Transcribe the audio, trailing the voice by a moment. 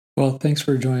Well, thanks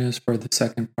for joining us for the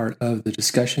second part of the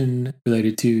discussion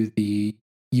related to the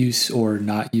use or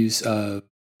not use of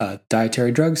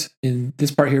dietary drugs. In this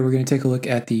part here, we're going to take a look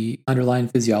at the underlying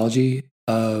physiology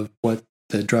of what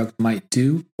the drug might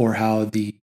do or how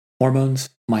the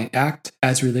hormones might act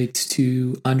as relates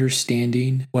to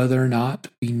understanding whether or not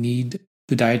we need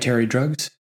the dietary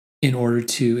drugs in order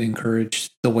to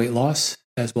encourage the weight loss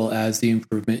as well as the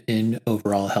improvement in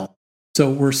overall health. So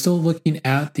we're still looking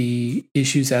at the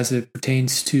issues as it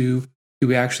pertains to, do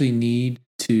we actually need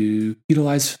to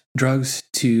utilize drugs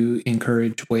to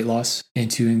encourage weight loss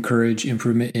and to encourage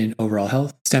improvement in overall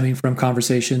health, stemming from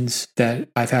conversations that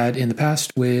I've had in the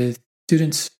past with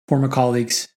students, former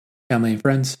colleagues, family and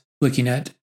friends, looking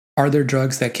at, are there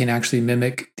drugs that can actually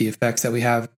mimic the effects that we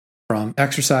have from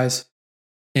exercise?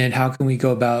 And how can we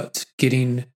go about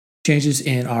getting changes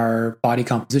in our body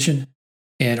composition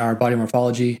and our body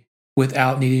morphology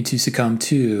without needing to succumb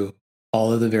to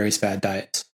all of the various fad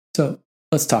diets? So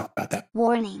let's talk about that.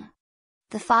 Warning!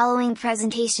 The following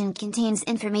presentation contains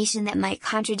information that might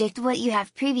contradict what you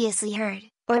have previously heard,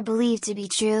 or believed to be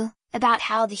true, about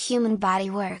how the human body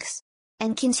works,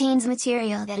 and contains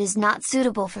material that is not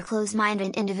suitable for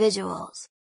closed-minded individuals.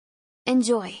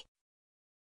 Enjoy!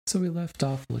 So we left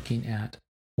off looking at,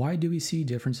 why do we see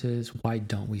differences? Why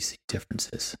don't we see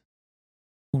differences?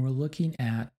 When we're looking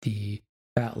at the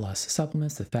fat loss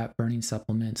supplements, the fat burning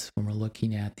supplements, when we're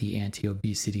looking at the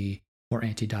anti-obesity or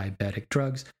anti-diabetic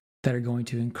drugs that are going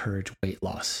to encourage weight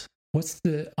loss. What's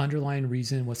the underlying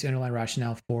reason? What's the underlying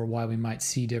rationale for why we might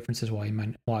see differences, why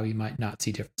we might not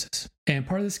see differences? And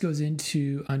part of this goes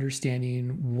into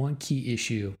understanding one key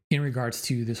issue in regards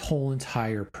to this whole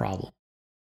entire problem.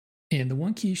 And the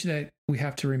one key issue that we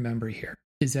have to remember here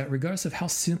is that regardless of how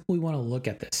simple we want to look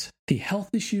at this, the health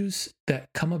issues that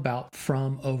come about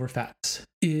from overfats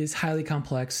is highly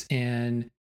complex, and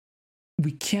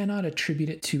we cannot attribute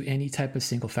it to any type of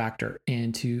single factor.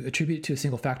 And to attribute it to a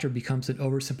single factor becomes an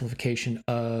oversimplification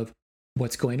of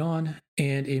what's going on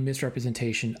and a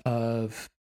misrepresentation of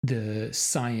the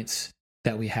science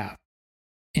that we have.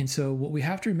 And so what we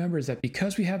have to remember is that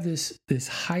because we have this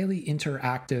highly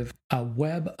interactive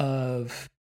web of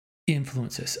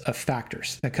influences, of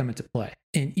factors that come into play,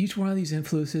 and each one of these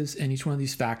influences and each one of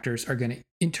these factors are going to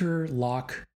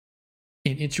interlock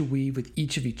and interweave with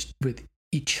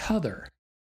each other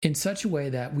in such a way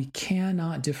that we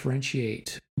cannot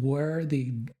differentiate where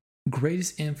the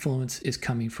greatest influence is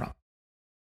coming from.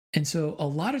 And so a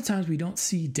lot of times we don't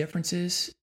see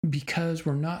differences because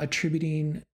we're not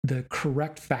attributing the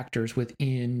correct factors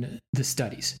within the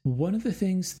studies. One of the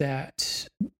things that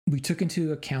we took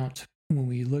into account when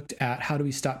we looked at how do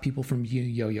we stop people from being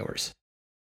yo-yoers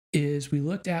is we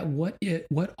looked at what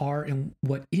are and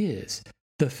what is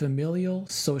the familial,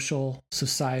 social,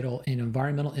 societal, and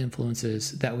environmental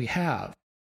influences that we have,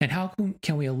 and how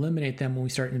can we eliminate them when we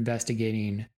start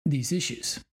investigating these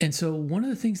issues. And so one of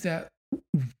the things that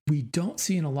we don't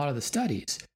see in a lot of the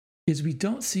studies is we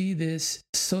don't see this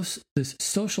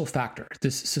social factor,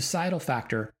 this societal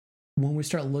factor. When we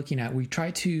start looking at, we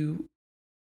try to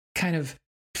kind of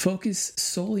focus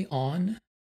solely on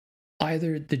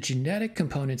either the genetic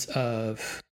components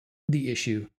of the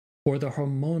issue or the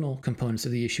hormonal components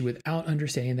of the issue without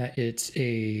understanding that it's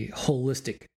a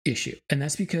holistic issue. And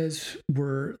that's because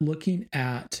we're looking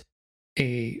at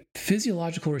a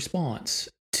physiological response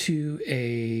to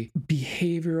a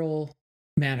behavioral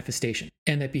manifestation.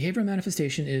 And that behavioral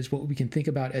manifestation is what we can think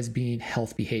about as being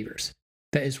health behaviors.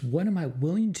 That is, what am I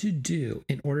willing to do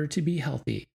in order to be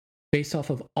healthy based off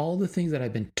of all the things that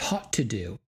I've been taught to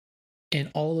do and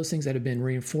all those things that have been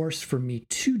reinforced for me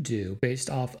to do based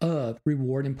off of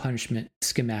reward and punishment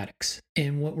schematics.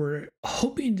 And what we're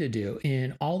hoping to do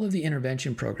in all of the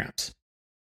intervention programs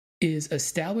is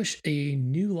establish a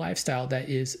new lifestyle that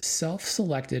is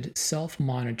self-selected,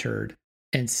 self-monitored,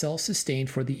 and self-sustained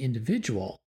for the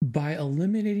individual by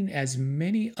eliminating as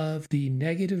many of the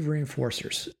negative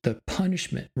reinforcers, the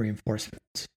punishment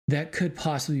reinforcements that could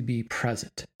possibly be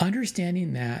present.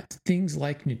 Understanding that things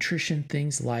like nutrition,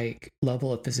 things like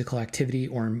level of physical activity,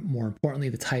 or more importantly,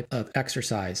 the type of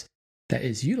exercise that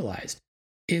is utilized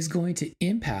is going to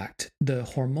impact the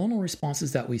hormonal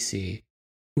responses that we see,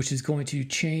 which is going to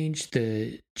change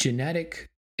the genetic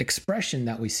expression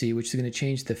that we see, which is going to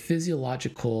change the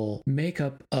physiological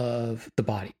makeup of the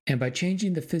body. And by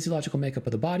changing the physiological makeup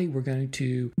of the body, we're going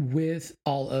to, with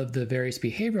all of the various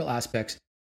behavioral aspects,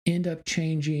 end up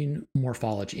changing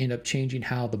morphology, end up changing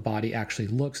how the body actually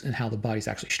looks and how the body's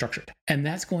actually structured. And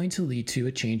that's going to lead to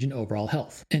a change in overall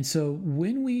health. And so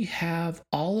when we have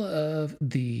all of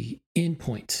the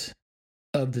endpoints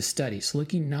of the studies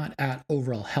looking not at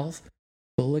overall health,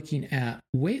 But looking at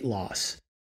weight loss,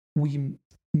 we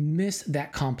miss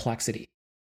that complexity.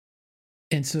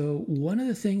 And so one of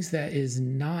the things that is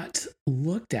not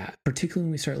looked at, particularly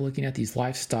when we start looking at these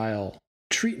lifestyle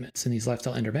treatments and these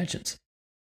lifestyle interventions,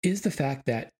 is the fact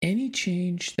that any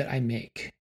change that I make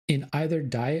in either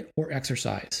diet or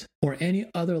exercise or any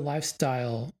other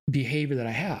lifestyle behavior that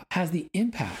I have has the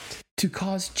impact to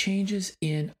cause changes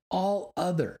in all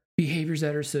other behaviors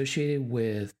that are associated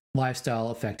with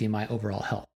lifestyle affecting my overall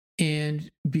health. And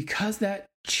because that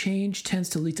change tends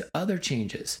to lead to other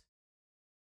changes,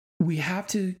 we have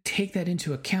to take that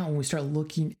into account when we start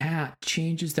looking at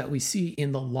changes that we see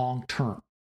in the long term,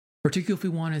 particularly if we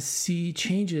want to see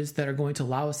changes that are going to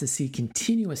allow us to see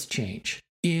continuous change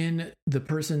in the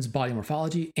person's body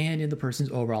morphology and in the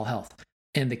person's overall health.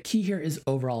 And the key here is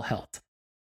overall health,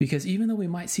 because even though we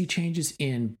might see changes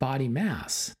in body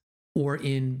mass or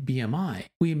in BMI,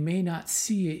 we may not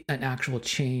see an actual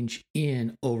change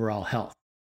in overall health.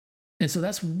 And so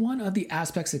that's one of the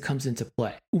aspects that comes into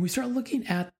play. When we start looking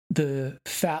at the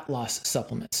fat loss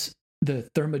supplements, the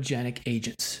thermogenic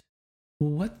agents,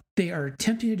 what they are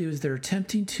attempting to do is they're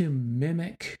attempting to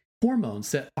mimic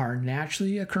hormones that are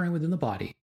naturally occurring within the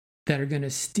body that are going to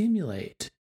stimulate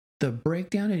the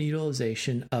breakdown and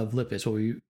utilization of lipids, what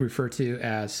we refer to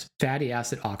as fatty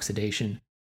acid oxidation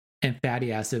and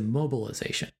fatty acid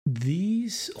mobilization.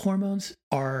 These hormones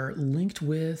are linked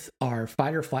with our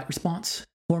fight or flight response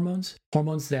hormones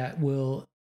that will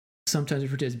sometimes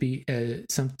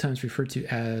referred to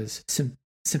as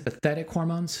sympathetic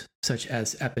hormones, such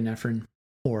as epinephrine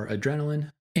or adrenaline.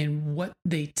 And what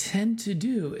they tend to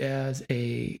do as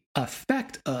a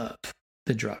effect of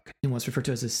the drug, and what's referred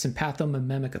to as a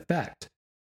sympathomimemic effect,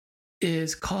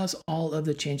 is cause all of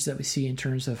the changes that we see in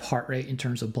terms of heart rate, in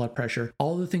terms of blood pressure,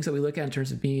 all the things that we look at in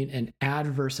terms of being an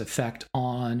adverse effect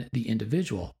on the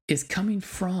individual is coming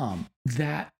from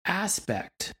that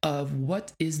aspect of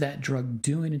what is that drug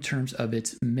doing in terms of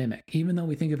its mimic. Even though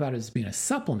we think about it as being a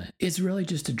supplement, it's really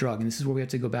just a drug. And this is where we have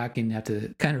to go back and have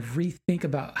to kind of rethink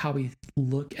about how we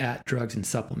look at drugs and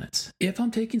supplements. If I'm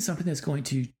taking something that's going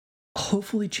to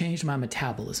hopefully change my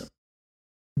metabolism,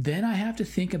 then I have to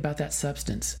think about that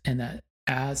substance and that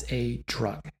as a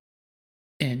drug.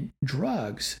 And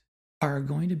drugs are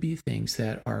going to be things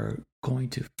that are going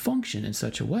to function in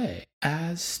such a way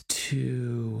as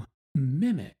to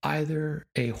mimic either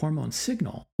a hormone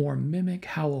signal or mimic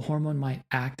how a hormone might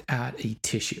act at a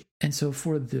tissue. And so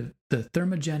for the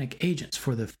thermogenic agents,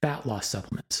 for the fat loss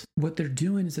supplements, what they're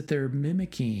doing is that they're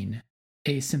mimicking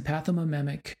a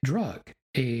sympathomimemic drug,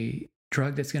 a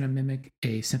drug that's going to mimic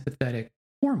a sympathetic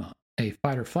hormone, a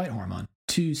fight or flight hormone,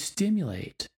 to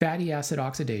stimulate fatty acid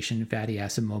oxidation, fatty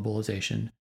acid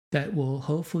mobilization that will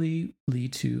hopefully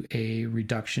lead to a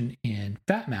reduction in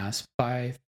fat mass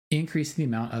by increasing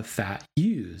the amount of fat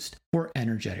used for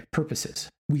energetic purposes.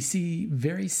 We see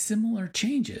very similar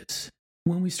changes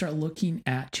when we start looking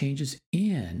at changes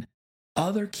in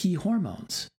other key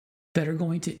hormones that are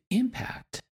going to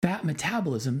impact fat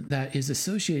metabolism that is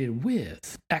associated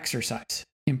with exercise.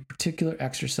 In particular,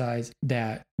 exercise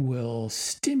that will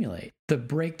stimulate the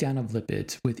breakdown of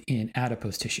lipids within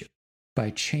adipose tissue by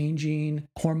changing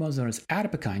hormones known as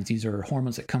adipokines. These are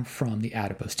hormones that come from the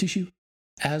adipose tissue,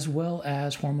 as well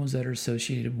as hormones that are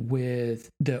associated with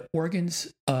the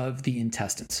organs of the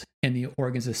intestines and the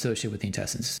organs associated with the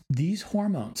intestines. These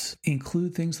hormones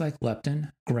include things like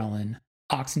leptin, ghrelin,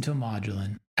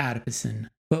 oxyntomodulin, adipocin,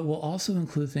 but will also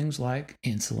include things like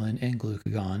insulin and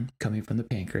glucagon coming from the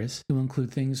pancreas. It will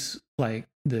include things like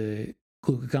the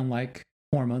glucagon-like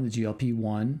hormone, the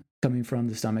GLP-1, coming from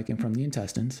the stomach and from the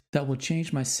intestines, that will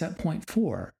change my set point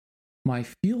for my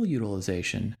fuel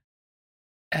utilization,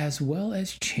 as well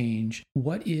as change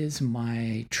what is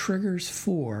my triggers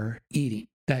for eating.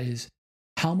 That is,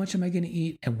 how much am I going to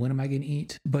eat and when am I going to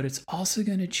eat? But it's also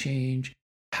going to change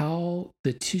how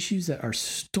the tissues that are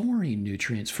storing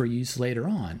nutrients for use later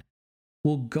on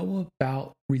will go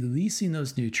about releasing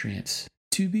those nutrients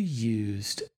to be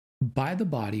used by the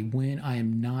body when I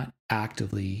am not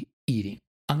actively eating.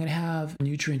 I'm going to have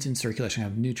nutrients in circulation. I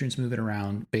have nutrients moving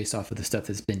around based off of the stuff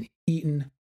that's been eaten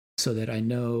so that I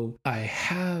know I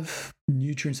have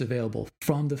nutrients available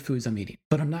from the foods I'm eating,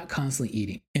 but I'm not constantly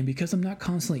eating. And because I'm not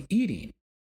constantly eating,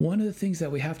 one of the things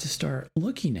that we have to start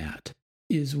looking at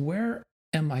is where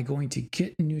am I going to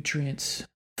get nutrients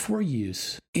for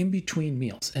use in between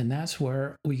meals? And that's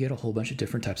where we get a whole bunch of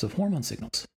different types of hormone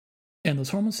signals. And those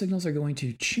hormone signals are going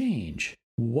to change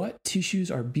what tissues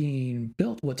are being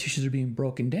built, what tissues are being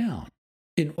broken down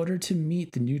in order to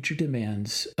meet the nutrient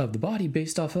demands of the body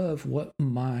based off of what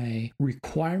my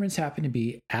requirements happen to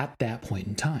be at that point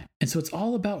in time. And so it's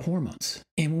all about hormones.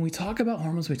 And when we talk about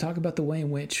hormones, we talk about the way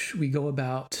in which we go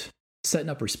about setting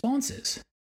up responses.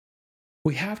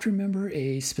 We have to remember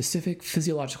a specific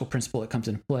physiological principle that comes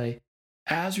into play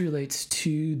as relates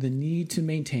to the need to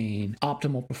maintain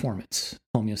optimal performance,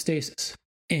 homeostasis.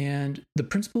 And the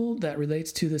principle that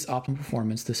relates to this optimal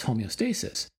performance, this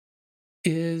homeostasis,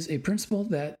 is a principle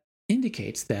that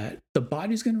indicates that the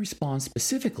body is going to respond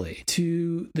specifically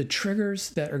to the triggers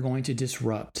that are going to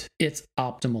disrupt its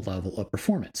optimal level of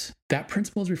performance. That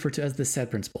principle is referred to as the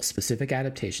SAID principle, specific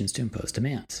adaptations to impose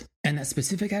demands. And that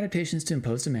specific adaptations to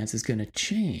impose demands is going to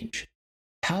change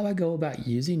how I go about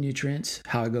using nutrients,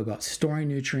 how I go about storing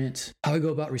nutrients, how I go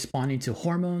about responding to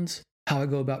hormones, how I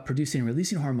go about producing and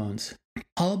releasing hormones,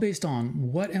 all based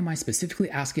on what am I specifically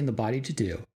asking the body to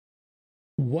do,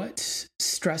 what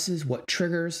stresses, what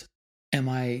triggers am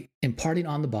I imparting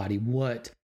on the body, what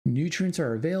nutrients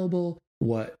are available,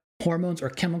 what hormones or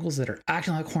chemicals that are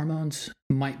acting like hormones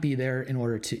might be there in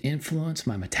order to influence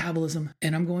my metabolism.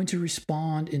 And I'm going to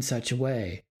respond in such a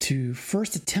way to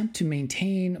first attempt to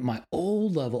maintain my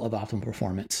old level of optimal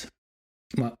performance,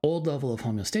 my old level of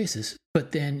homeostasis,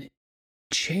 but then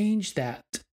change that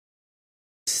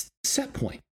set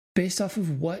point based off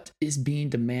of what is being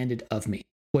demanded of me,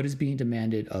 what is being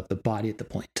demanded of the body at the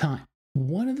point in time.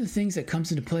 One of the things that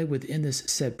comes into play within this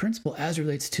SAID principle as it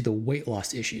relates to the weight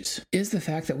loss issues is the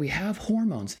fact that we have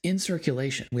hormones in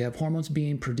circulation. We have hormones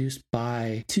being produced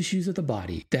by tissues of the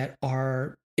body that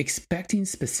are expecting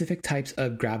specific types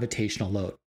of gravitational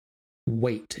load,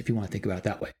 weight, if you want to think about it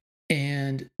that way.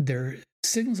 And they're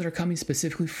signals that are coming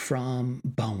specifically from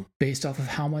bone based off of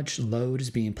how much load is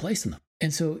being placed on them.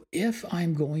 And so if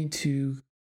I'm going to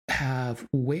have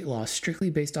weight loss strictly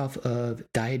based off of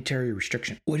dietary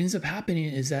restriction, what ends up happening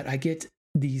is that I get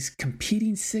these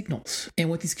competing signals. And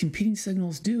what these competing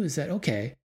signals do is that,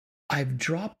 okay, I've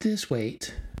dropped this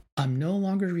weight. I'm no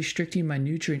longer restricting my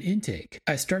nutrient intake.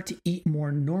 I start to eat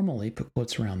more normally, put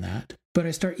quotes around that, but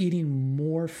I start eating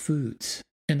more foods.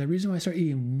 And the reason why I start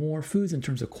eating more foods in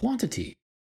terms of quantity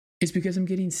is because I'm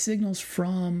getting signals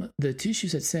from the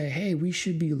tissues that say, hey, we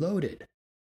should be loaded.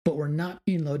 But we're not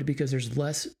being loaded because there's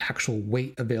less actual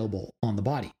weight available on the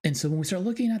body. And so when we start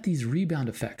looking at these rebound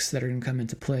effects that are going to come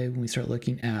into play, when we start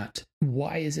looking at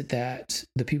why is it that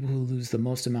the people who lose the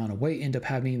most amount of weight end up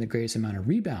having the greatest amount of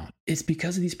rebound, it's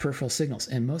because of these peripheral signals.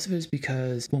 And most of it is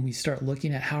because when we start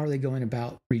looking at how are they going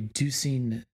about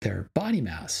reducing their body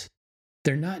mass,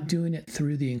 they're not doing it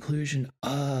through the inclusion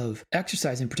of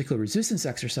exercise, in particular resistance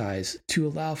exercise, to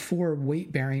allow for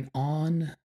weight bearing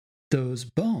on those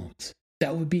bones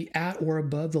that would be at or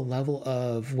above the level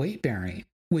of weight bearing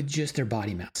with just their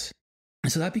body mass.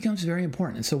 And so that becomes very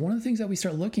important. And so one of the things that we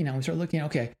start looking at,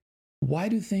 okay, why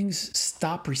do things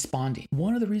stop responding?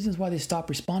 One of the reasons why they stop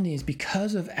responding is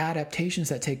because of adaptations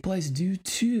that take place due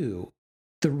to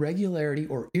the regularity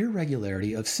or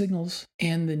irregularity of signals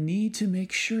and the need to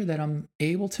make sure that I'm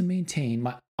able to maintain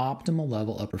my optimal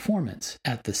level of performance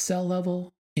at the cell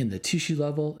level, in the tissue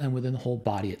level, and within the whole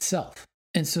body itself.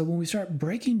 And so when we start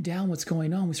breaking down what's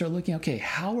going on, we start looking, okay,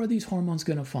 how are these hormones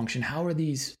going to function? How are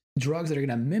these drugs that are going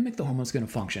to mimic the hormones going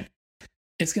to function?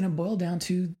 It's going to boil down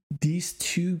to these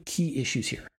two key issues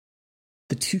here.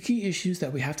 The two key issues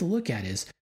that we have to look at is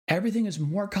everything is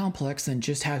more complex than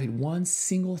just having one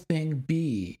single thing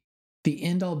be the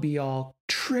end-all be-all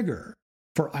trigger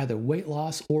for either weight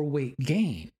loss or weight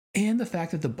gain. And the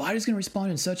fact that the body's going to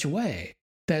respond in such a way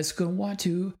that it's going to want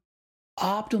to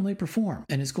optimally perform,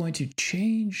 and it's going to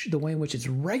change the way in which it's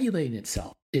regulating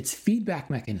itself, its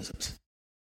feedback mechanisms,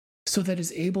 so that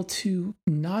it's able to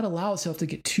not allow itself to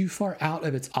get too far out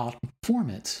of its optimal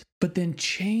performance, but then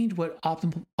change what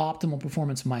optimal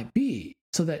performance might be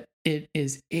so that it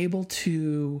is able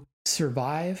to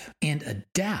survive and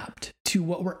adapt to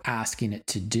what we're asking it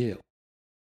to do.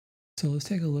 So let's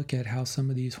take a look at how some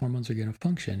of these hormones are going to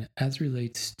function as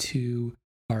relates to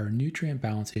our nutrient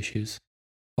balance issues,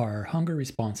 our hunger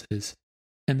responses,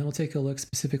 and then we'll take a look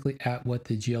specifically at what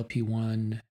the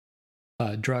GLP-1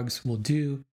 drugs will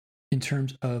do in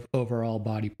terms of overall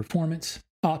body performance,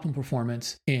 optimal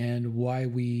performance, and why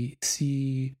we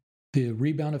see the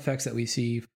rebound effects that we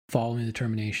see following the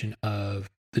termination of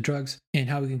the drugs, and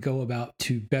how we can go about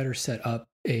to better set up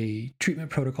a treatment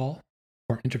protocol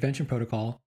or intervention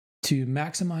protocol to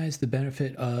maximize the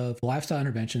benefit of lifestyle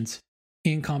interventions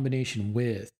in combination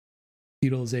with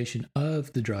utilization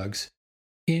of the drugs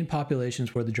in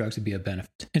populations where the drugs would be of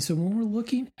benefit. And so when we're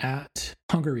looking at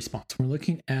hunger response, we're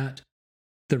looking at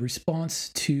the response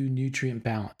to nutrient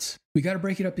balance. We got to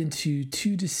break it up into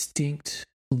two distinct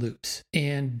loops,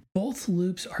 and both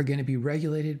loops are going to be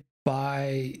regulated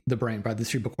by the brain, by the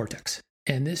cerebral cortex.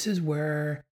 And this is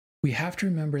where we have to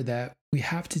remember that we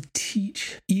have to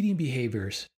teach eating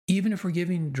behaviors, even if we're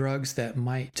giving drugs that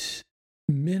might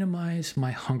minimize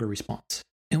my hunger response.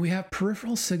 And we have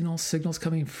peripheral signals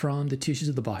coming from the tissues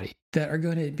of the body that are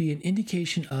going to be an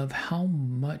indication of how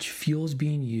much fuel is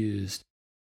being used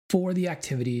for the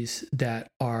activities that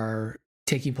are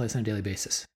taking place on a daily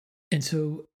basis. And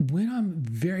so when I'm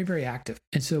very, very active,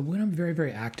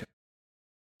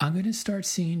 I'm going to start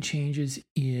seeing changes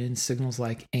in signals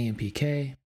like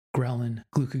AMPK, ghrelin,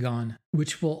 glucagon,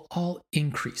 which will all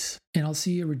increase. And I'll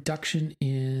see a reduction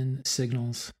in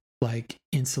signals like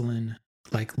insulin,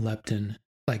 like leptin,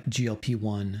 like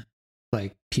GLP-1,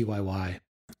 like PYY,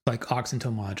 like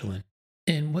oxyntomodulin.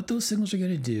 And what those signals are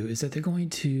going to do is that they're going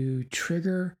to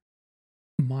trigger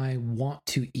my want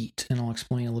to eat. And I'll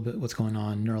explain a little bit what's going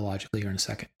on neurologically here in a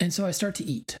second. And so I start to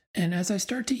eat. And as I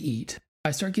start to eat,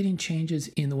 I start getting changes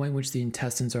in the way in which the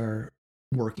intestines are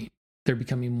working. They're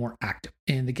becoming more active.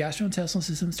 And the gastrointestinal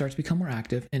system starts to become more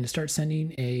active, and it starts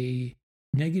sending a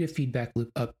negative feedback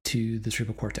loop up to the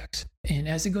cerebral cortex. And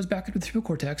as it goes back up to the cerebral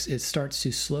cortex, it starts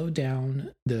to slow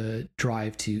down the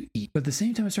drive to eat. But at the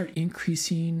same time, I start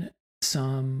increasing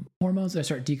some hormones, and I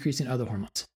start decreasing other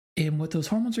hormones. And what those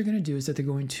hormones are going to do is that they're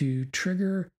going to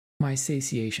trigger my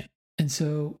satiation. And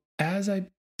so as I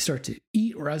start to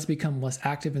eat, or as I become less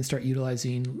active and start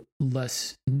utilizing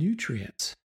less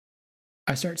nutrients,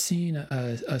 I start seeing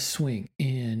a swing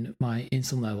in my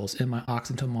insulin levels, in my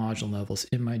oxyntomodulin levels,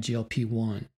 in my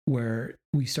GLP-1, where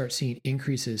we start seeing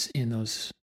increases in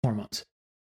those hormones.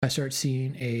 I start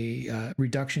seeing a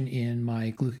reduction in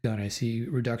my glucagon. I see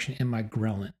reduction in my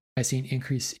ghrelin. I see an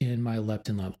increase in my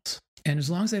leptin levels. And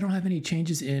as long as I don't have any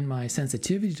changes in my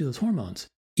sensitivity to those hormones,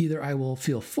 either I will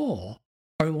feel full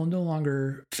or I will no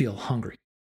longer feel hungry.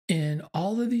 And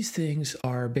all of these things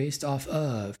are based off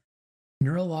of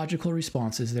neurological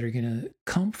responses that are going to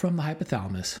come from the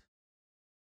hypothalamus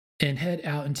and head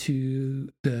out into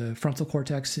the frontal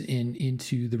cortex and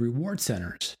into the reward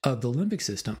centers of the limbic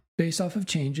system based off of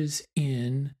changes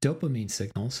in dopamine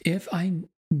signals. If I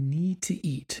need to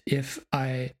eat, if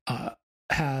I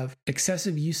have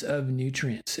excessive use of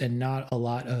nutrients and not a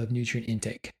lot of nutrient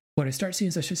intake, what I start seeing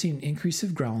is I start seeing an increase of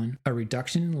ghrelin, a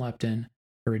reduction in leptin,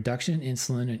 a reduction in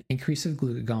insulin, an increase of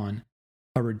glucagon,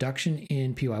 a reduction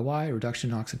in PYY, a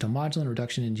reduction in oxyntomodulin, a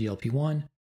reduction in GLP-1,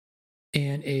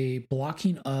 and a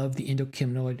blocking of the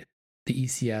endocannabinoid, the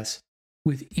ECS,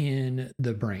 within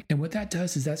the brain. And what that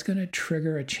does is that's going to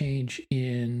trigger a change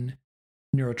in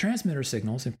neurotransmitter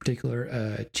signals, in particular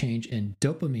a change in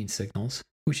dopamine signals,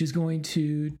 which is going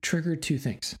to trigger two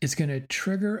things. It's going to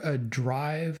trigger a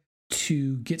drive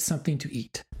to get something to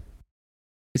eat.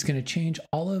 It's going to change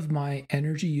all of my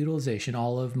energy utilization,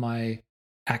 all of my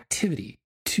activity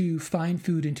to find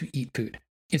food and to eat food.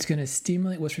 It's going to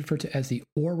stimulate what's referred to as the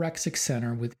orexic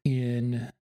center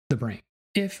within the brain.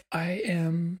 If I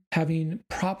am having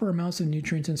proper amounts of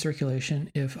nutrients in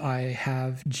circulation, if I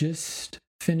have just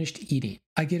finished eating,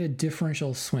 I get a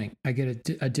differential swing. I get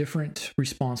a different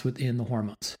response within the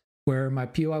hormones, where my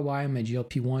PYY and my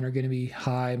GLP-1 are going to be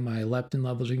high, my leptin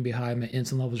levels are going to be high, my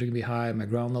insulin levels are going to be high, my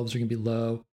ghrelin levels are going to be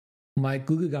low, my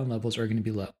glucagon levels are going to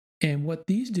be low. And what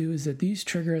these do is that these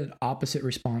trigger an opposite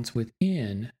response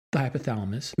within the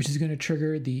hypothalamus, which is going to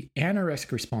trigger the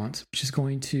anorexic response, which is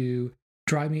going to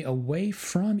drive me away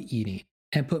from eating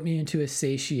and put me into a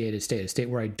satiated state, a state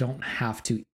where I don't have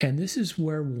to. And this is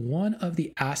where one of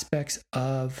the aspects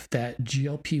of that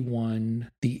GLP-1,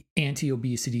 the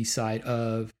anti-obesity side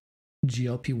of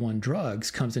GLP-1 drugs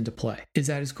comes into play, is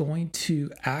that it's going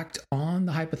to act on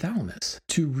the hypothalamus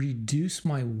to reduce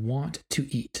my want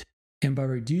to eat. And by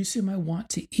reducing my want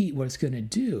to eat, what it's going to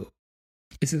do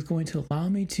is it's going to allow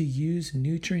me to use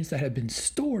nutrients that have been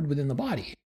stored within the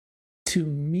body to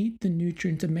meet the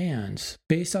nutrient demands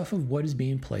based off of what is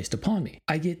being placed upon me.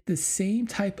 I get the same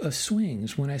type of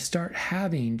swings when I start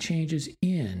having changes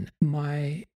in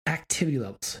my activity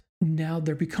levels. Now,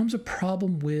 there becomes a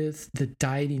problem with the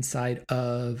dieting side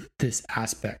of this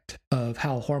aspect of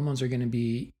how hormones are going to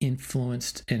be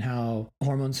influenced and how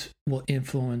hormones will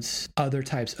influence other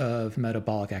types of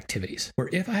metabolic activities. Where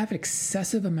if I have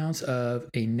excessive amounts of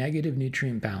a negative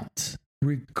nutrient balance,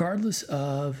 regardless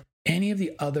of any of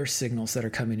the other signals that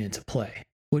are coming into play,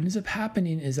 what ends up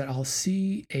happening is that I'll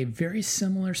see a very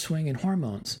similar swing in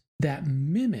hormones that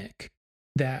mimic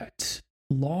that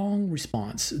long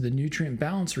response, the nutrient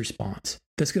balance response,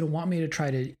 that's going to want me to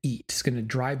try to eat. It's going to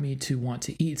drive me to want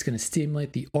to eat. It's going to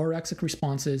stimulate the anorexic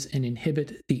responses and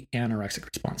inhibit the anorexic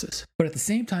responses. But at the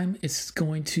same time, it's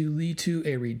going to lead to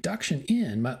a reduction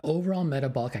in my overall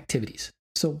metabolic activities.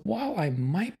 So while I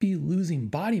might be losing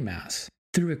body mass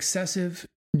through excessive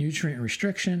nutrient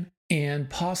restriction and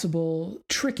possible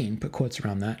tricking, put quotes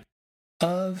around that,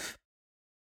 of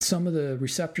some of the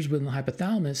receptors within the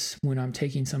hypothalamus when I'm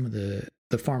taking some of the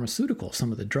pharmaceuticals,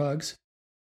 some of the drugs,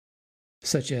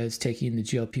 such as taking the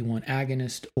GLP-1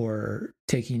 agonist or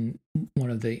taking one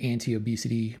of the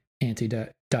anti-obesity,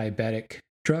 anti-diabetic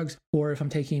drugs, or if I'm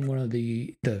taking one of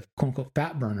the quote-unquote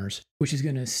fat burners, which is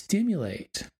going to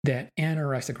stimulate that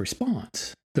anorexic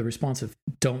response, the response of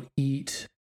don't eat,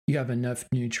 you have enough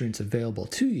nutrients available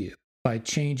to you, by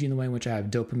changing the way in which I have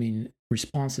dopamine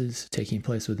responses taking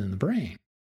place within the brain.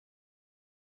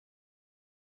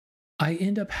 I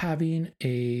end up having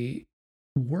a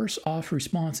worse off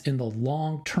response in the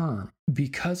long term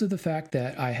because of the fact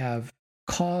that I have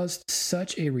caused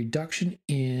such a reduction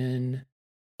in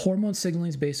hormone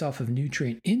signalings based off of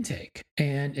nutrient intake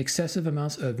and excessive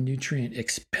amounts of nutrient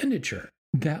expenditure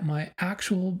that my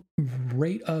actual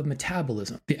rate of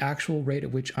metabolism, the actual rate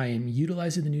at which I am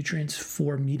utilizing the nutrients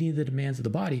for meeting the demands of the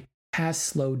body, has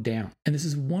slowed down. And this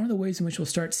is one of the ways in which we'll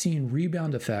start seeing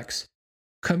rebound effects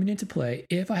coming into play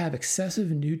if I have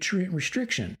excessive nutrient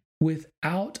restriction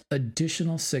without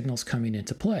additional signals coming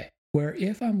into play. Where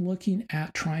if I'm looking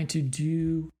at trying to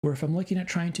do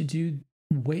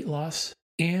weight loss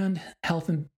and health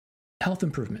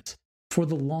improvements for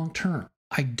the long term,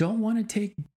 I don't want to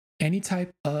take any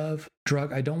type of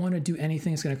drug. I don't want to do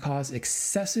anything that's going to cause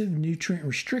excessive nutrient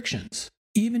restrictions,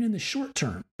 even in the short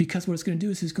term, because what it's going to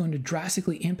do is it's going to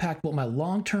drastically impact what my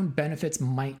long-term benefits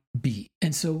might be.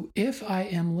 And so if I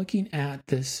am looking at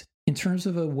this in terms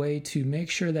of a way to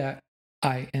make sure that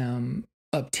I am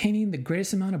obtaining the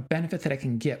greatest amount of benefit that I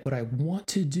can get, what I want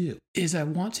to do is I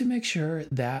want to make sure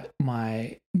that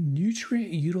my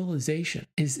nutrient utilization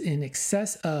is in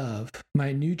excess of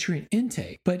my nutrient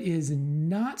intake, but is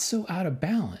not so out of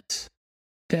balance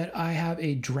that I have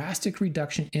a drastic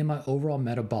reduction in my overall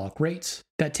metabolic rates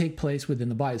that take place within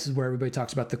the body. This is where everybody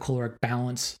talks about the caloric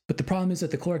balance. But the problem is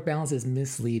that the caloric balance is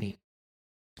misleading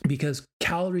because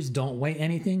calories don't weigh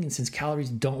anything. And since calories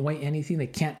don't weigh anything, they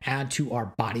can't add to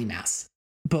our body mass.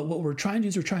 But what we're trying to do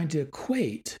is we're trying to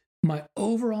equate my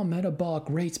overall metabolic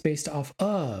rates based off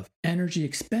of energy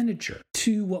expenditure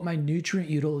to what my nutrient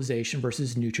utilization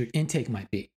versus nutrient intake might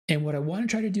be. And what I want to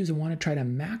try to do is I want to try to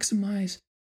maximize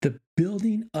the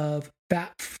building of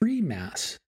fat-free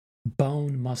mass,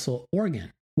 bone, muscle,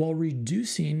 organ, while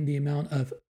reducing the amount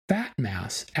of fat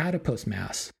mass, adipose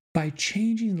mass, by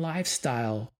changing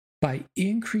lifestyle, by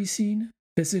increasing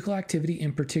physical activity,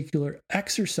 in particular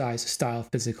exercise style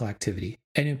physical activity,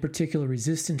 and in particular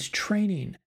resistance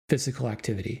training physical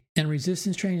activity, and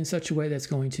resistance training in such a way that's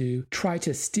going to try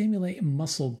to stimulate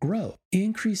muscle growth,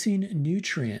 increasing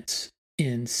nutrients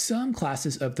in some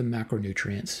classes of the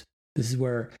macronutrients. This is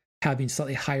where having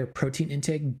slightly higher protein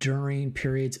intake during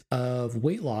periods of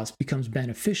weight loss becomes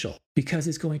beneficial because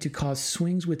it's going to cause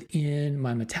swings within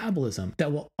my metabolism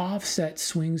that will offset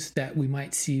swings that we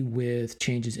might see with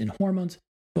changes in hormones.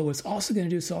 But what's also going to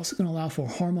do is it's also going to allow for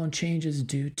hormone changes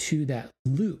due to that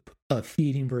loop of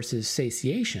feeding versus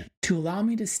satiation to allow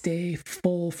me to stay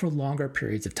full for longer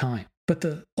periods of time. But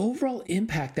the overall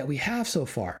impact that we have so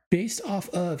far, based off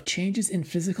of changes in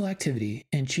physical activity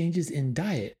and changes in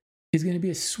diet, is going to be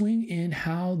a swing in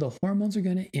how the hormones are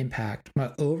going to impact my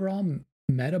overall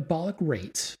metabolic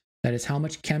rates. That is how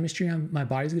much chemistry my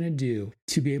body's going to do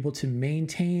to be able to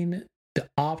maintain the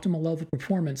optimal level of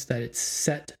performance that it's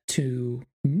set to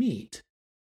meet,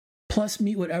 plus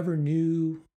meet whatever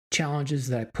new challenges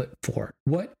that I put forward.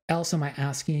 What else am I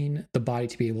asking the body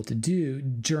to be able to do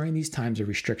during these times of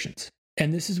restrictions?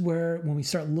 And this is where, when we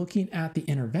start looking at the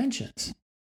interventions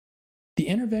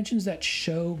that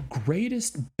show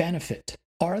greatest benefit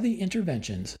are the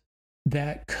interventions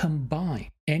that combine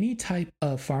any type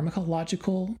of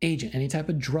pharmacological agent, any type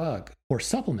of drug or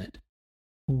supplement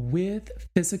with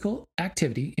physical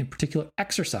activity, in particular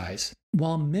exercise,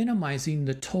 while minimizing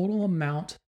the total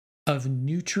amount of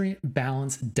nutrient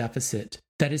balance deficit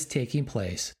that is taking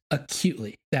place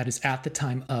acutely, that is at the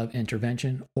time of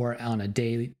intervention or on a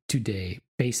day-to-day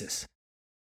basis.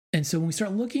 And so when we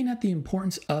start looking at the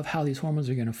importance of how these hormones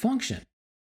are going to function,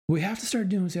 what we have to start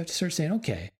doing is we have to start saying,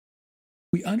 okay,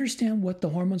 we understand what the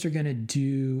hormones are going to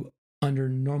do under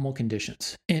normal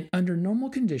conditions. And under normal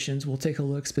conditions, we'll take a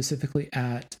look specifically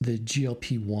at the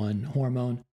GLP-1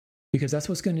 hormone because that's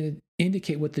what's going to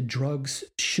indicate what the drugs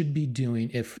should be doing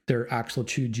if they're actual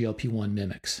true GLP-1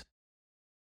 mimics.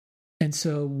 And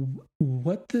so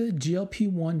what the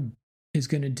GLP-1 is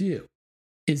going to do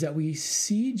is that we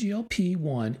see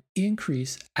GLP-1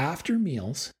 increase after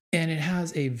meals, and it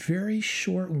has a very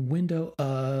short window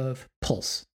of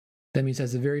pulse. That means it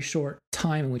has a very short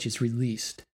time in which it's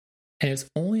released. And it's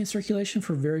only in circulation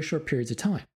for very short periods of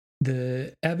time.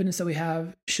 The evidence that we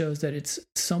have shows that it's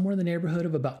somewhere in the neighborhood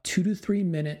of about 2 to 3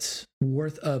 minutes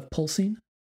worth of pulsing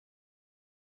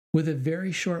with a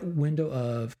very short window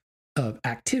of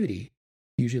activity,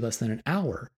 usually less than an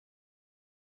hour,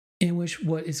 in which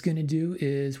what it's going to do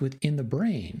is within the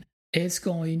brain, it's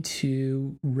going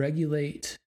to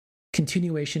regulate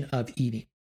continuation of eating,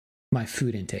 my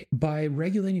food intake. By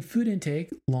regulating food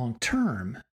intake long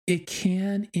term, it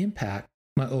can impact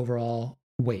my overall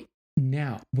weight.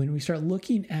 Now, when we start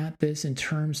looking at this in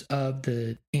terms of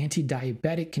the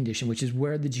anti-diabetic condition, which is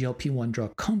where the GLP-1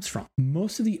 drug comes from,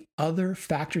 most of the other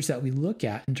factors that we look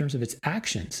at in terms of its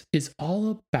actions is all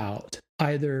about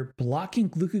either blocking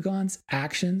glucagon's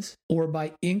actions or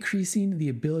by increasing the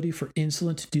ability for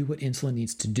insulin to do what insulin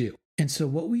needs to do. And so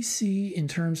what we see in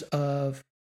terms of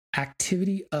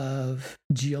activity of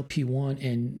GLP-1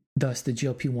 and thus the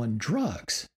GLP-1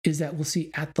 drugs is that we'll see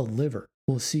at the liver,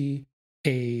 we'll see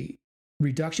a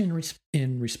reduction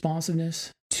in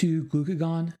responsiveness to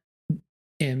glucagon.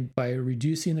 And by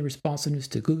reducing the responsiveness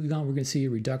to glucagon, we're going to see a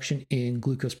reduction in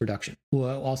glucose production.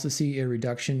 We'll also see a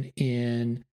reduction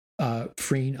in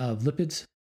freeing of lipids.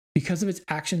 Because of its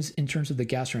actions in terms of the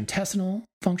gastrointestinal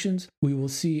functions, we will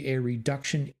see a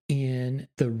reduction in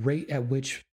the rate at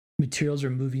which materials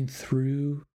are moving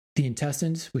through the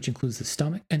intestines, which includes the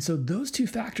stomach. And so those two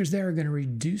factors there are going to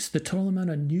reduce the total amount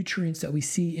of nutrients that we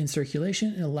see in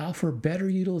circulation and allow for better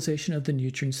utilization of the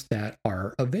nutrients that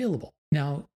are available.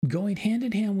 Now, going hand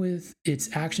in hand with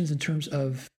its actions in terms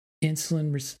of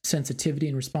insulin sensitivity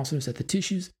and responsiveness at the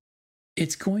tissues,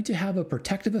 it's going to have a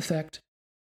protective effect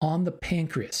on the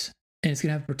pancreas. And it's going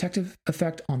to have a protective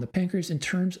effect on the pancreas in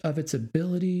terms of its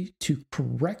ability to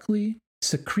correctly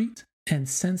secrete and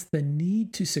sense the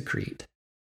need to secrete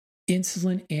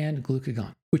insulin and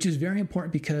glucagon, which is very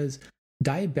important because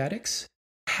diabetics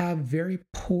have very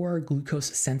poor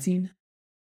glucose sensing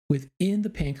within the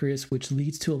pancreas, which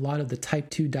leads to a lot of the type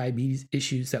 2 diabetes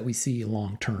issues that we see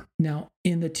long term. Now,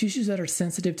 in the tissues that are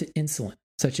sensitive to insulin,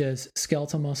 such as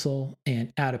skeletal muscle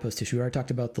and adipose tissue, we already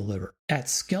talked about the liver. At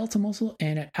skeletal muscle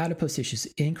and at adipose tissues,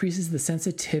 it increases the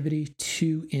sensitivity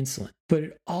to insulin, but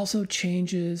it also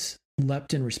changes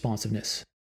leptin responsiveness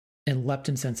and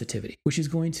leptin sensitivity, which is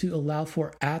going to allow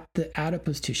for, at the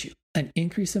adipose tissue, an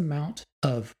increased amount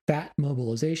of fat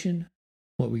mobilization,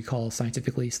 what we call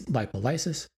scientifically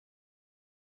lipolysis,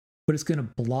 but it's going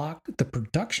to block the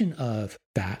production of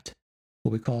fat,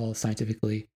 what we call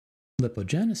scientifically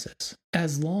lipogenesis,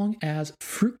 as long as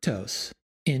fructose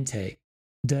intake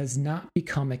does not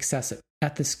become excessive.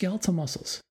 At the skeletal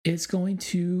muscles, it's going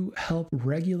to help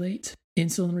regulate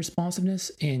insulin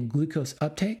responsiveness and glucose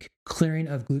uptake, clearing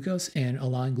of glucose and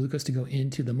allowing glucose to go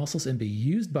into the muscles and be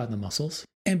used by the muscles.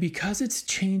 And because it's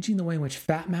changing the way in which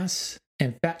fat mass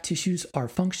and fat tissues are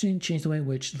functioning, change the way in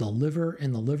which the liver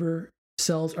and the liver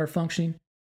cells are functioning,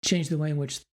 change the way in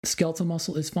which skeletal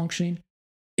muscle is functioning,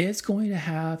 it's going to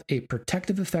have a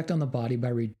protective effect on the body by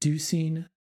reducing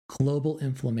global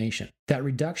inflammation. That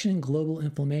reduction in global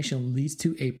inflammation leads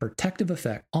to a protective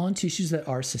effect on tissues that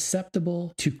are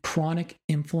susceptible to chronic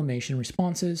inflammation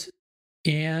responses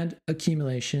and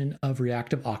accumulation of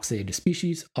reactive oxidative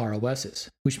species, ROSs,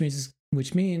 which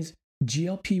means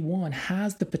GLP-1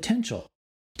 has the potential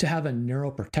to have a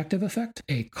neuroprotective effect,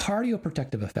 a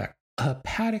cardioprotective effect, a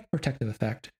hepatic protective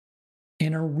effect,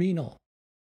 and a renal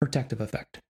protective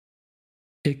effect.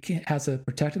 It has a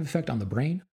protective effect on the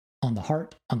brain, on the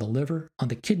heart, on the liver, on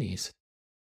the kidneys,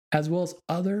 as well as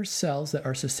other cells that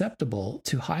are susceptible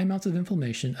to high amounts of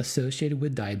inflammation associated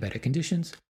with diabetic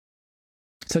conditions,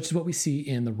 such as what we see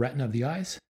in the retina of the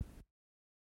eyes,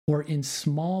 or in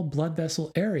small blood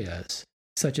vessel areas,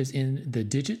 such as in the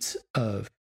digits of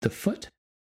the foot,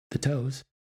 the toes,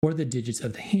 or the digits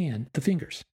of the hand, the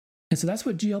fingers. And so that's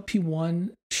what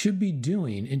GLP-1 should be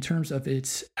doing in terms of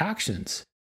its actions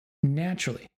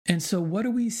naturally. And so what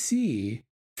do we see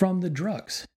from the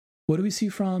drugs? What do we see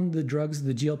from the drugs,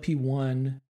 the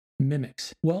GLP-1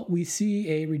 mimics? Well, we see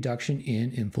a reduction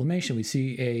in inflammation. We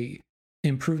see a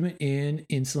improvement in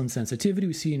insulin sensitivity.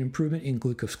 We see an improvement in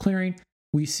glucose clearing.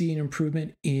 We see an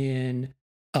improvement in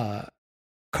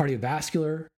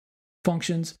cardiovascular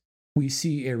functions. We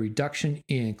see a reduction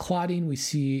in clotting. We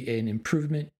see an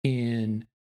improvement in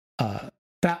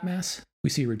fat mass. We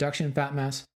see a reduction in fat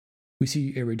mass. We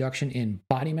see a reduction in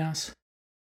body mass.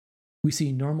 We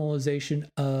see normalization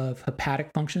of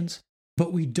hepatic functions,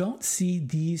 but we don't see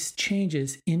these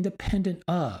changes independent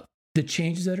of the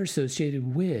changes that are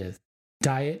associated with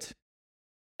diet,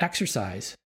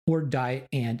 exercise, or diet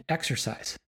and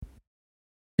exercise.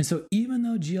 And so even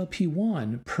though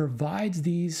GLP-1 provides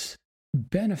these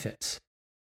benefits,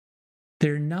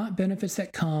 they're not benefits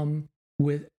that come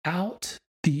without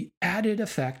the added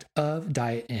effect of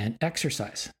diet and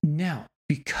exercise. Now,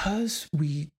 because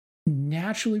we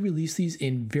naturally release these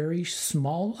in very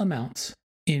small amounts,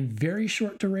 in very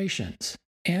short durations,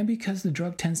 and because the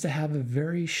drug tends to have a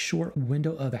very short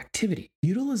window of activity,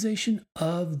 utilization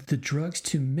of the drugs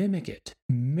to mimic it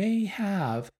may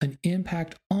have an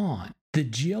impact on the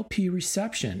GLP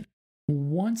reception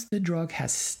once the drug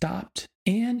has stopped,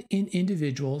 and in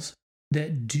individuals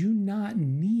that do not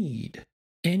need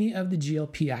any of the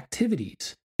GLP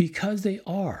activities because they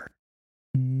are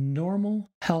normal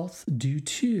health due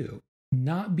to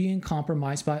not being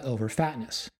compromised by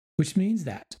overfatness, which means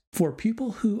that for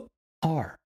people who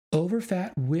are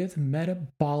overfat with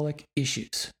metabolic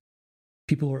issues,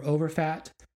 people who are overfat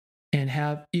and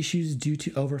have issues due to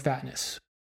overfatness,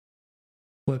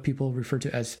 what people refer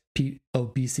to as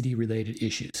obesity-related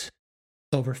issues,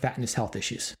 overfatness health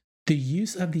issues. The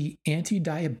use of the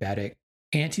anti-diabetic,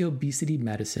 anti-obesity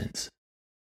medicines,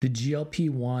 the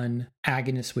GLP-1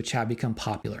 agonists, which have become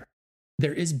popular,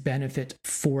 there is benefit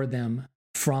for them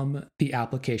from the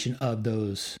application of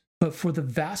those. But for the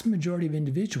vast majority of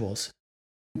individuals,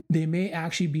 they may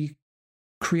actually be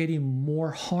creating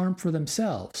more harm for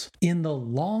themselves in the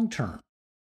long term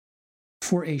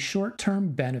for a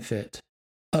short-term benefit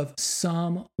of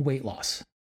some weight loss.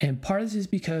 And part of this is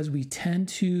because we tend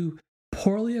to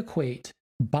poorly equate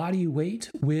body weight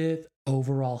with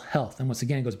overall health. And once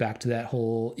again, it goes back to that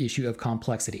whole issue of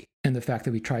complexity and the fact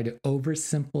that we try to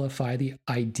oversimplify the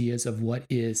ideas of what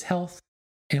is health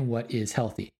and what is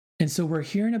healthy. And so we're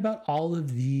hearing about all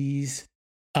of these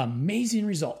amazing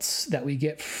results that we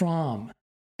get from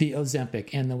the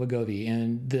Ozempic and the Wegovy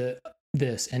and the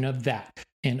this and of that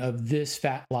and of this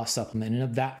fat loss supplement and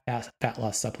of that fat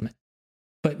loss supplement.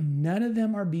 But none of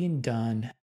them are being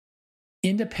done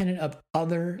independent of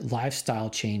other lifestyle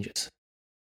changes.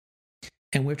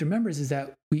 And what we have to remember is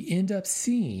that we end up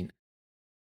seeing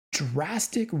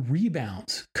drastic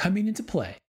rebounds coming into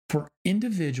play for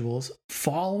individuals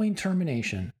following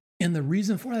termination. And the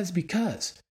reason for that is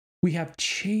because we have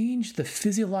changed the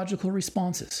physiological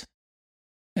responses.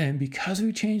 And because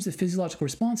we've changed the physiological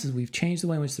responses, we've changed the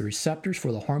way in which the receptors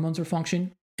for the hormones are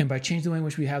functioning. And by changing the way in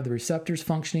which we have the receptors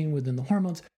functioning within the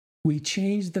hormones, we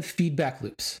change the feedback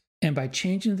loops. And by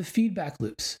changing the feedback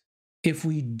loops, if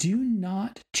we do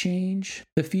not change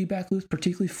the feedback loops,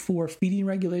 particularly for feeding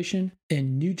regulation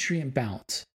and nutrient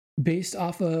balance, based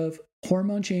off of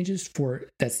hormone changes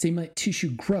that stimulate tissue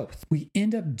growth, we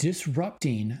end up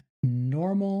disrupting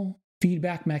normal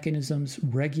feedback mechanisms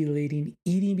regulating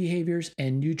eating behaviors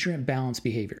and nutrient balance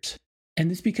behaviors. And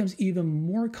this becomes even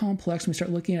more complex when we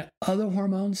start looking at other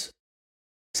hormones,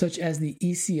 such as the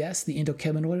ECS, the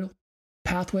endocannabinoid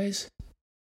pathways,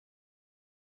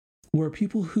 where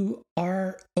people who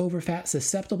are overfat,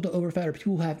 susceptible to overfat, or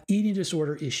people who have eating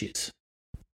disorder issues,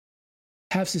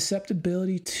 have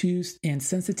susceptibility to and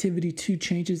sensitivity to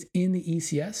changes in the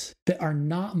ECS that are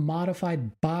not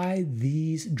modified by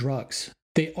these drugs.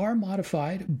 They are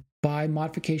modified by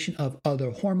modification of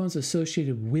other hormones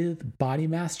associated with body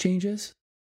mass changes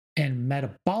and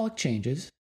metabolic changes.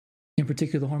 In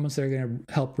particular, the hormones that are going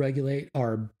to help regulate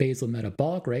our basal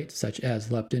metabolic rate, such as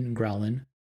leptin, ghrelin,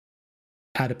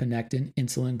 adiponectin,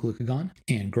 insulin, glucagon,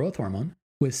 and growth hormone,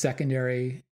 with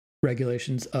secondary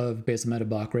regulations of basal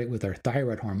metabolic rate with our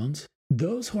thyroid hormones.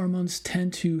 Those hormones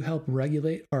tend to help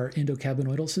regulate our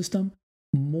endocannabinoidal system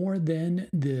more than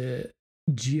the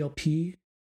GLP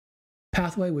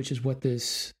pathway, which is what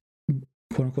this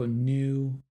quote unquote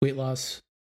new weight loss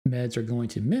meds are going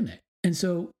to mimic. And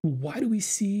so why do we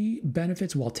see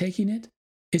benefits while taking it?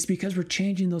 It's because we're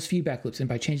changing those feedback loops. And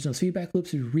by changing those feedback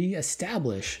loops, we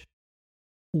reestablish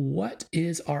what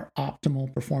is our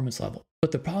optimal performance level.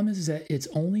 But the problem is that it's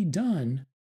only done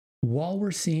while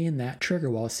we're seeing that trigger,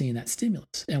 while seeing that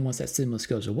stimulus. And once that stimulus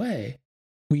goes away,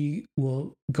 we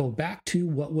will go back to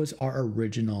what was our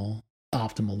original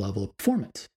optimal level of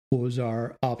performance. What was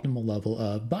our optimal level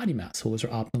of body mass? What was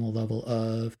our optimal level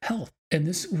of health? And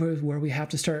this is where we have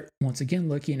to start, once again,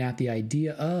 looking at the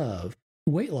idea of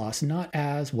weight loss, not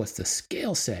as what's the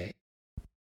scale say,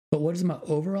 but what is my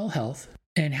overall health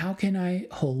and how can I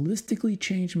holistically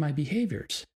change my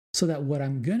behaviors so that what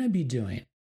I'm going to be doing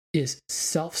is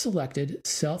self-selected,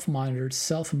 self-monitored,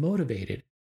 self-motivated,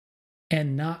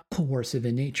 and not coercive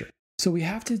in nature. So we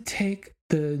have to take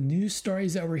the news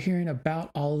stories that we're hearing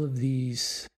about all of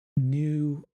these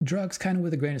new drugs kind of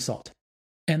with a grain of salt.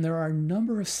 And there are a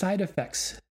number of side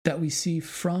effects that we see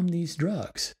from these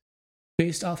drugs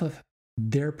based off of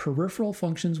their peripheral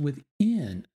functions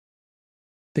within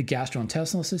the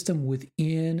gastrointestinal system,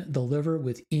 within the liver,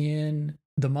 within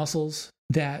the muscles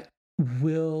that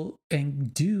will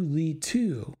and do lead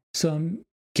to some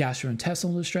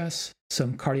gastrointestinal distress,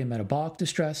 some cardiometabolic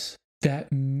distress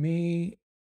that may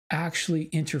actually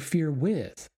interfere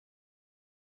with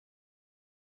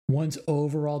one's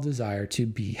overall desire to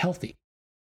be healthy.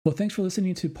 Well, thanks for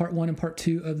listening to part 1 and part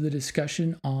 2 of the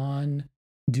discussion on,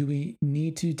 do we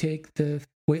need to take the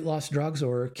weight loss drugs,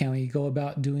 or can we go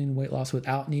about doing weight loss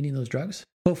without needing those drugs?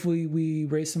 Hopefully we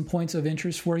raised some points of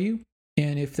interest for you.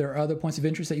 And if there are other points of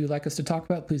interest that you'd like us to talk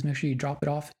about, please make sure you drop it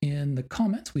off in the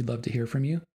comments. We'd love to hear from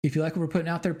you. If you like what we're putting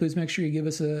out there, please make sure you give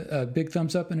us a big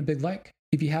thumbs up and a big like.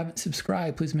 If you haven't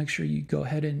subscribed, please make sure you go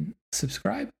ahead and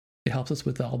subscribe. It helps us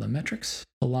with all the metrics,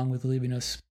 along with leaving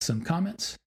us some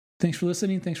comments. Thanks for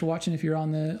listening. Thanks for watching if you're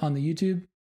on the YouTube.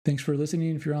 Thanks for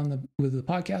listening if you're with the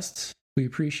podcasts. We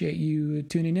appreciate you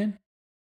tuning in.